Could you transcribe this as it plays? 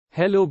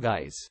Hello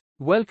guys.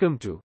 Welcome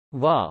to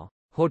Wow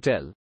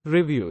Hotel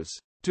Reviews.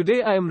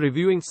 Today I am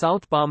reviewing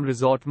South Palm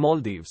Resort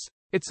Maldives.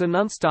 It's a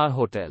non-star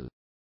hotel.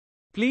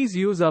 Please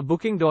use our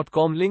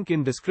booking.com link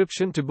in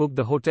description to book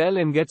the hotel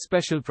and get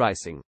special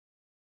pricing.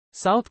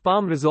 South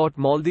Palm Resort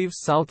Maldives.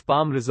 South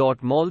Palm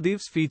Resort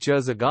Maldives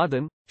features a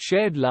garden,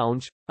 shared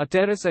lounge, a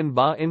terrace and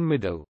bar in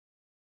Midu.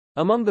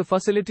 Among the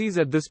facilities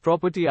at this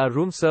property are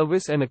room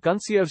service and a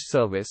concierge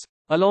service,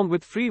 along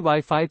with free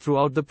Wi-Fi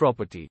throughout the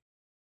property.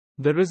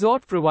 The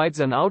resort provides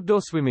an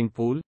outdoor swimming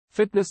pool,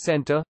 fitness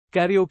center,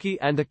 karaoke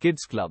and a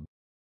kids club.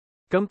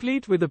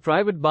 Complete with a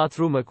private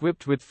bathroom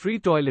equipped with free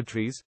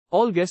toiletries,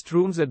 all guest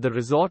rooms at the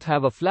resort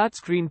have a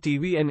flat-screen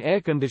TV and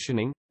air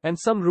conditioning, and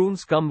some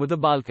rooms come with a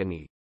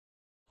balcony.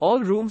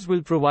 All rooms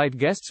will provide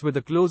guests with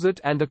a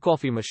closet and a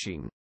coffee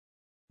machine.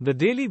 The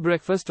daily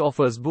breakfast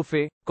offers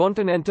buffet,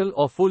 continental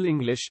or full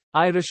English,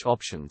 Irish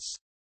options.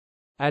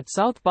 At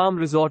South Palm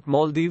Resort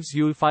Maldives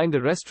you'll find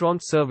a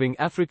restaurant serving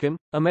African,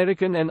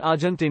 American and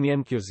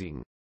Argentinian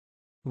cuisine.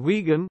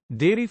 Vegan,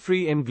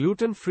 dairy-free and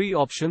gluten-free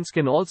options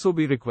can also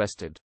be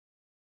requested.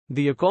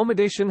 The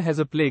accommodation has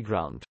a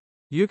playground.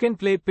 You can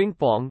play ping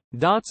pong,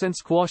 darts and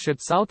squash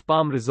at South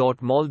Palm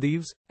Resort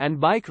Maldives, and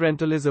bike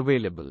rental is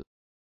available.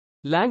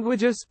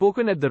 Languages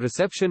spoken at the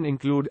reception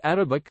include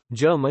Arabic,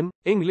 German,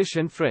 English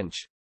and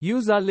French.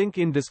 Use our link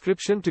in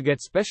description to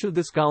get special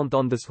discount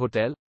on this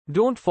hotel.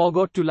 Don't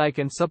forget to like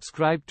and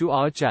subscribe to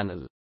our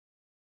channel.